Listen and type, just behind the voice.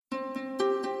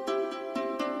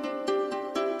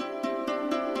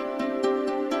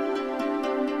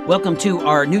Welcome to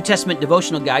our New Testament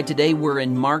devotional guide. Today we're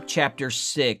in Mark chapter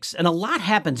 6, and a lot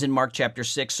happens in Mark chapter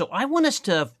 6, so I want us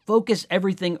to focus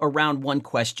everything around one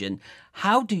question.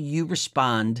 How do you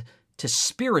respond to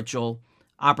spiritual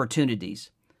opportunities?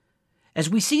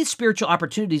 As we see spiritual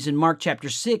opportunities in Mark chapter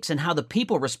 6 and how the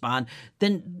people respond,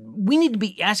 then we need to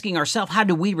be asking ourselves, how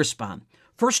do we respond?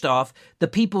 First off,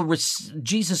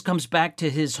 Jesus comes back to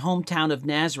his hometown of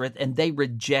Nazareth, and they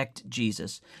reject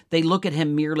Jesus. They look at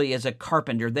him merely as a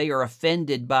carpenter. They are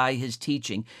offended by his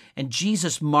teaching, and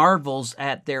Jesus marvels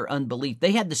at their unbelief.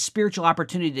 They had the spiritual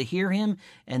opportunity to hear him,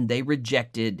 and they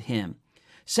rejected him.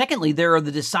 Secondly, there are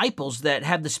the disciples that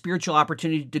have the spiritual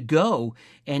opportunity to go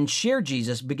and share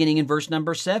Jesus, beginning in verse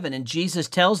number 7. And Jesus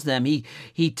tells them,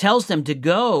 he tells them to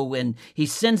go, and he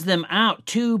sends them out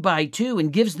 2 by 2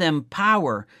 and gives them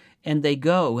power. And they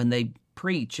go and they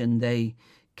preach and they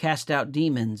cast out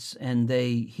demons and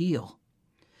they heal.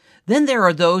 Then there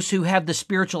are those who have the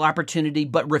spiritual opportunity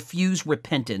but refuse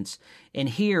repentance. And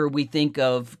here we think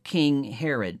of King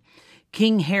Herod.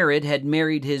 King Herod had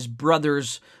married his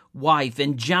brother's wife,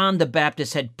 and John the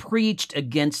Baptist had preached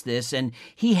against this, and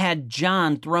he had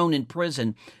John thrown in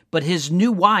prison. But his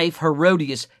new wife,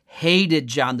 Herodias, hated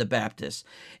John the Baptist.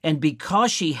 And because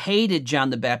she hated John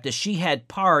the Baptist, she had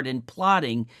part in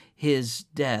plotting his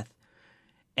death.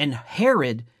 And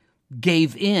Herod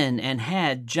gave in and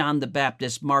had John the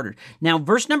Baptist martyred. Now,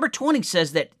 verse number 20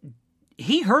 says that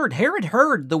Herod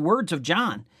heard the words of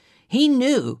John. He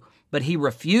knew, but he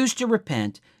refused to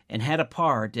repent and had a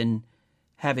part in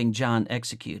having John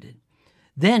executed.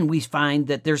 Then we find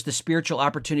that there's the spiritual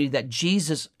opportunity that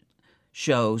Jesus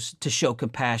shows to show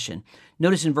compassion.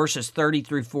 Notice in verses 30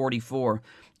 through 44,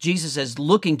 Jesus is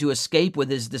looking to escape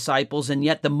with his disciples, and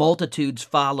yet the multitudes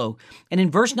follow. And in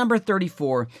verse number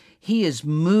 34, he is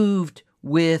moved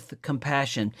with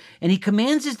compassion. And he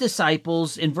commands his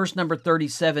disciples in verse number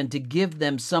 37 to give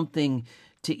them something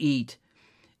to eat.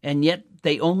 And yet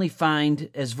they only find,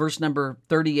 as verse number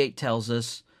 38 tells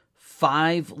us,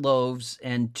 5 loaves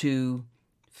and 2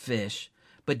 fish.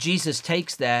 But Jesus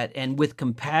takes that, and with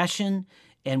compassion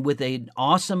and with an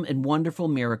awesome and wonderful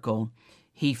miracle,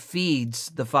 he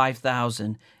feeds the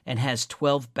 5,000 and has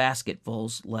 12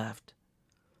 basketfuls left.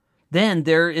 Then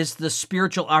there is the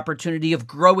spiritual opportunity of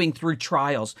growing through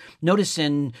trials. Notice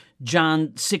in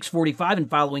John 6:45 and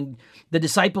following, the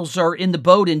disciples are in the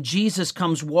boat and Jesus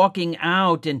comes walking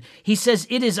out and he says,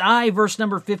 "It is I," verse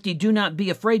number 50, "do not be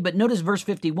afraid." But notice verse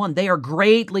 51, they are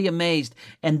greatly amazed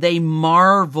and they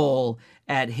marvel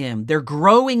at him. They're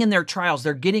growing in their trials.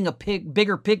 They're getting a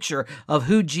bigger picture of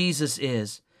who Jesus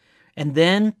is. And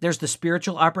then there's the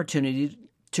spiritual opportunity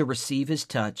to receive his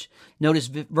touch. Notice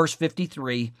verse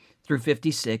 53 through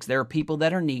 56, there are people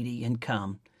that are needy and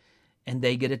come, and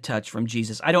they get a touch from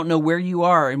Jesus. I don't know where you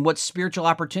are and what spiritual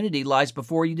opportunity lies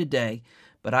before you today,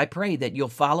 but I pray that you'll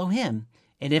follow him,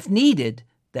 and if needed,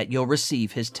 that you'll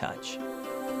receive his touch.